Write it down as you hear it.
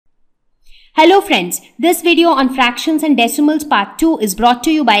Hello friends, this video on fractions and decimals part 2 is brought to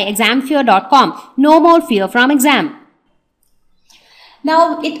you by examfear.com. No more fear from exam.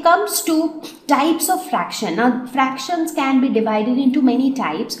 Now it comes to types of fraction. Now fractions can be divided into many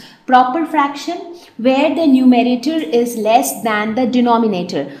types. Proper fraction where the numerator is less than the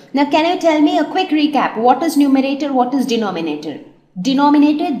denominator. Now can you tell me a quick recap? What is numerator? What is denominator?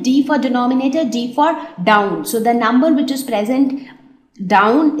 Denominator, D for denominator, D for down. So the number which is present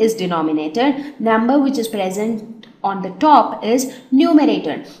down is denominator, number which is present on the top is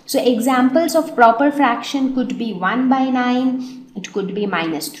numerator. So examples of proper fraction could be 1 by 9, it could be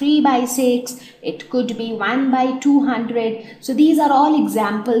minus 3 by 6, it could be 1 by 200. So these are all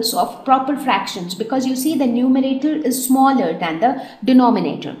examples of proper fractions because you see the numerator is smaller than the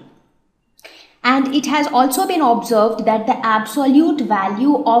denominator. And it has also been observed that the absolute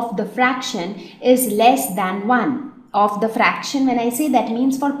value of the fraction is less than 1. Of the fraction, when I say that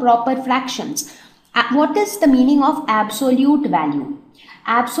means for proper fractions. What is the meaning of absolute value?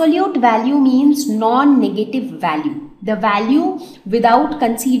 Absolute value means non-negative value. The value without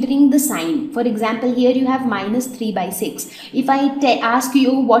considering the sign. For example, here you have minus 3 by 6. If I ask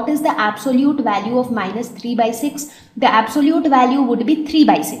you what is the absolute value of minus 3 by 6, the absolute value would be 3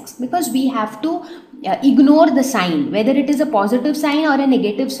 by 6 because we have to ignore the sign. Whether it is a positive sign or a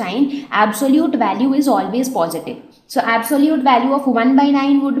negative sign, absolute value is always positive. So absolute value of 1 by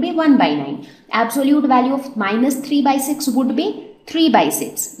 9 would be 1 by 9. Absolute value of minus 3 by 6 would be 3 by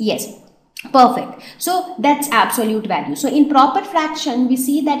 6. Yes. Perfect. So that's absolute value. So in proper fraction, we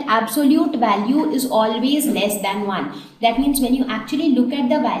see that absolute value is always less than 1. That means when you actually look at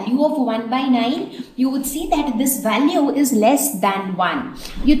the value of 1 by 9, you would see that this value is less than 1.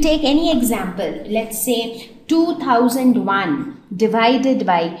 You take any example, let's say 2001 divided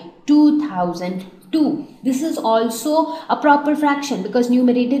by 2002. This is also a proper fraction because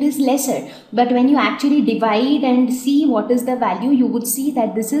numerator is lesser. But when you actually divide and see what is the value, you would see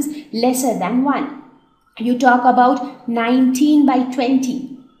that this is lesser than 1. You talk about 19 by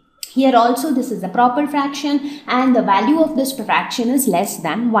 20. Here also this is a proper fraction and the value of this fraction is less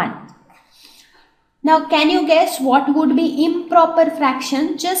than 1. Now, can you guess what would be improper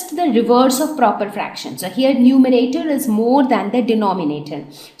fraction? Just the reverse of proper fraction. So here numerator is more than the denominator.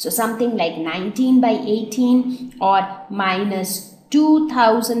 So something like 19 by 18 or minus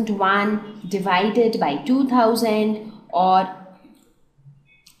 2001 divided by 2000 or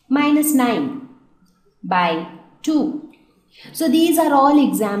minus 9 by 2. So these are all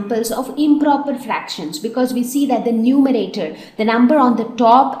examples of improper fractions because we see that the numerator, the number on the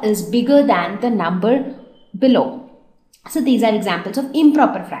top is bigger than the number below. So these are examples of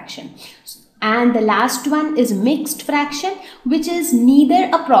improper fraction. And the last one is mixed fraction, which is neither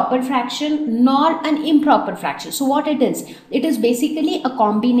a proper fraction nor an improper fraction. So what it is basically a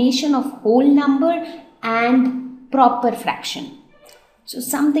combination of whole number and proper fraction. So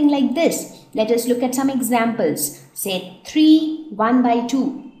something like this. Let us look at some examples. Say 3, 1 by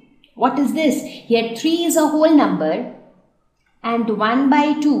 2. What is this? Here 3 is a whole number and 1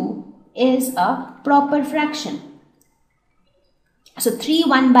 by 2 is a proper fraction. So 3,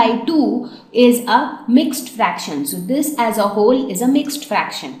 1 by 2 is a mixed fraction. So this as a whole is a mixed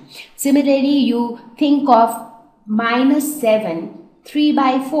fraction. Similarly, you think of minus 7, 3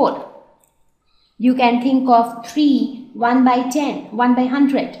 by 4. You can think of 3, 1 by 10, 1 by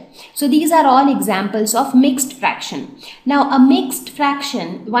 100. So these are all examples of mixed fraction. Now a mixed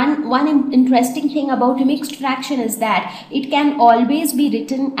fraction, one interesting thing about a mixed fraction is that it can always be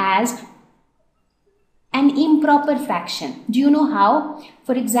written as an improper fraction. Do you know how?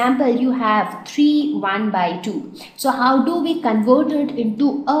 For example, you have 3, 1 by 2. So how do we convert it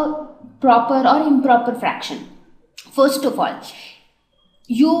into a proper or improper fraction? First of all,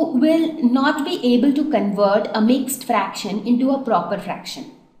 you will not be able to convert a mixed fraction into a proper fraction.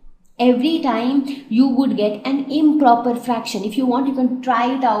 Every time you would get an improper fraction. If you want, you can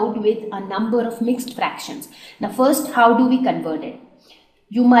try it out with a number of mixed fractions. Now first, how do we convert it?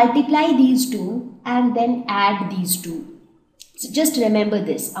 You multiply these two and then add these two. So just remember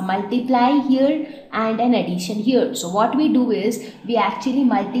this, a multiply here and an addition here. So what we do is we actually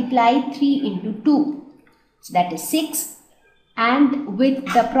multiply 3 into 2. So that is 6. And with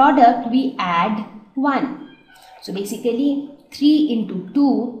the product we add 1. So basically 3 into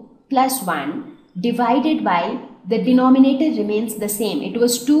 2 plus 1 divided by the denominator remains the same. It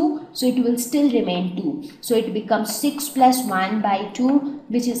was 2, so it will still remain 2. So it becomes 6 plus 1 by 2,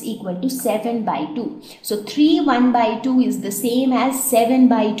 which is equal to 7 by 2. So 3, 1 by 2 is the same as 7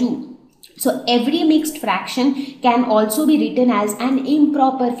 by 2. So every mixed fraction can also be written as an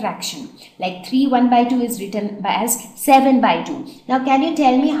improper fraction. Like 3 1 by 2 is written as 7 by 2. Now can you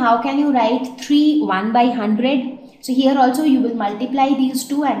tell me how can you write 3 1 by 100? So here also you will multiply these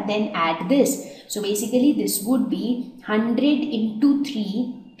two and then add this. So basically this would be 100 into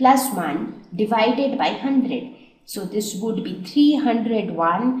 3 plus 1 divided by 100. So this would be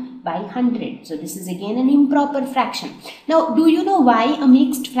 301 by 100. So this is again an improper fraction. Now do you know why a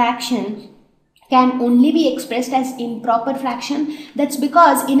mixed fraction can only be expressed as improper fraction? That's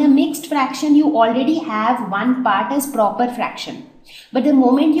because in a mixed fraction you already have one part as proper fraction. But the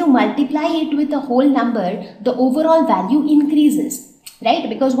moment you multiply it with a whole number, the overall value increases, right?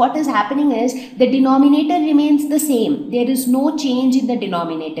 Because what is happening is the denominator remains the same. There is no change in the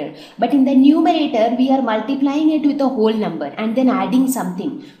denominator. But in the numerator, we are multiplying it with a whole number and then adding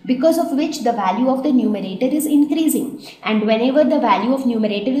something, because of which the value of the numerator is increasing. And whenever the value of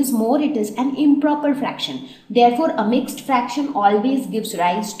numerator is more, it is an improper fraction. Therefore, a mixed fraction always gives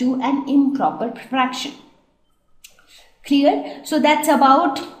rise to an improper fraction. Clear? So that's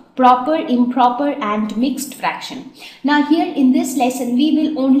about proper, improper and mixed fraction. Now here in this lesson we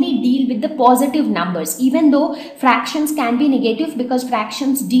will only deal with the positive numbers, even though fractions can be negative because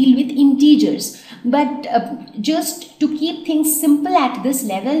fractions deal with integers. But just to keep things simple at this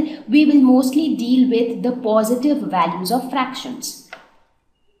level, we will mostly deal with the positive values of fractions.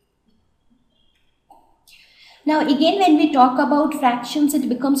 Now again, when we talk about fractions, it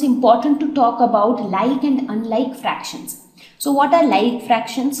becomes important to talk about like and unlike fractions. So what are like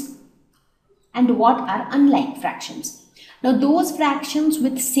fractions and what are unlike fractions? Now those fractions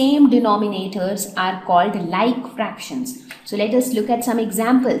with same denominators are called like fractions. So let us look at some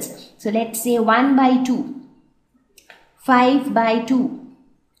examples. So let's say 1 by 2, 5 by 2,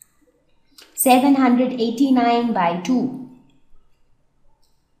 789 by 2,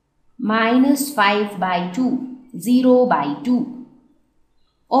 minus 5 by 2, 0 by 2.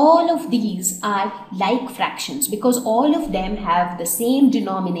 All of these are like fractions because all of them have the same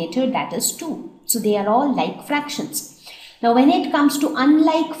denominator, that is 2. So they are all like fractions. Now when it comes to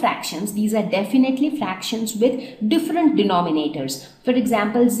unlike fractions, these are definitely fractions with different denominators. For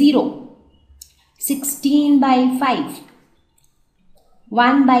example, 0, 16 by 5,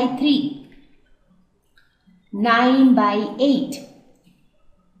 1 by 3, 9 by 8.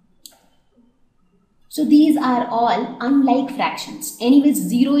 So these are all unlike fractions. Anyways,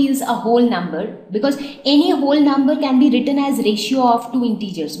 0 is a whole number because any whole number can be written as ratio of two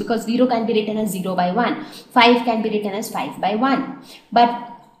integers, because 0 can be written as 0 by 1, 5 can be written as 5 by 1. But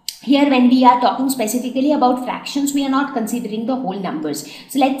here when we are talking specifically about fractions, we are not considering the whole numbers.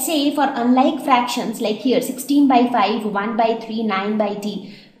 So let's say for unlike fractions, like here 16 by 5, 1 by 3, 9 by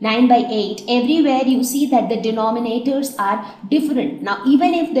 8, everywhere you see that the denominators are different. Now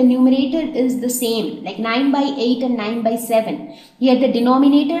even if the numerator is the same, like 9 by 8 and 9 by 7, here the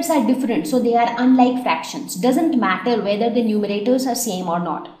denominators are different, so they are unlike fractions. Doesn't matter whether the numerators are same or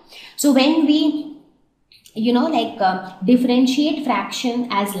not. So when we differentiate fraction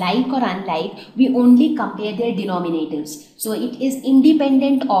as like or unlike, we only compare their denominators. So it is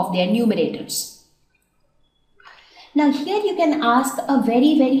independent of their numerators. Now here you can ask a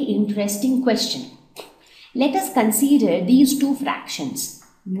very, very interesting question. Let us consider these two fractions,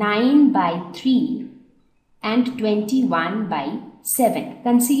 9 by 3 and 21 by 7.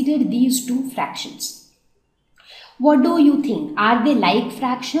 Consider these two fractions. What do you think? Are they like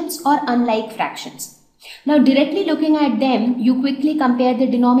fractions or unlike fractions? Now directly looking at them, you quickly compare the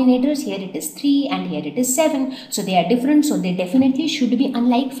denominators. Here it is 3 and here it is 7. So they are different, so they definitely should be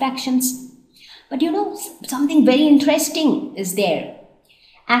unlike fractions. But you know, something very interesting is there.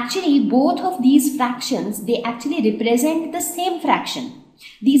 Actually, both of these fractions, they actually represent the same fraction.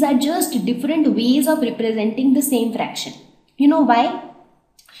 These are just different ways of representing the same fraction. You know why?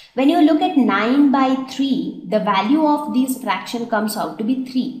 When you look at 9 by 3, the value of this fraction comes out to be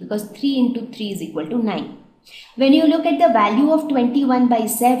 3 because 3 into 3 is equal to 9. When you look at the value of 21 by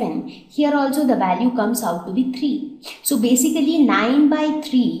 7, here also the value comes out to be 3. So basically 9 by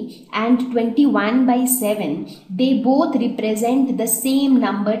 3 and 21 by 7, they both represent the same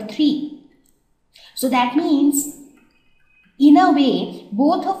number 3. So that means in a way,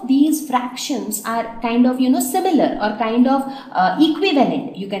 both of these fractions are kind of, similar or kind of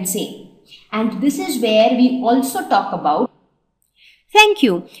equivalent, you can say. And this is where we also talk about Thank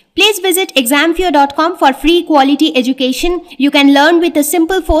you. Please visit examfear.com for free quality education. You can learn with a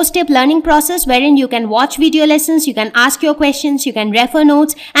simple 4-step learning process wherein you can watch video lessons, you can ask your questions, you can refer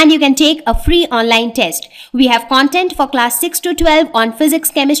notes, and you can take a free online test. We have content for class 6 to 12 on physics,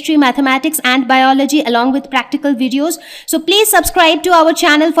 chemistry, mathematics, and biology along with practical videos. So please subscribe to our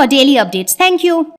channel for daily updates. Thank you.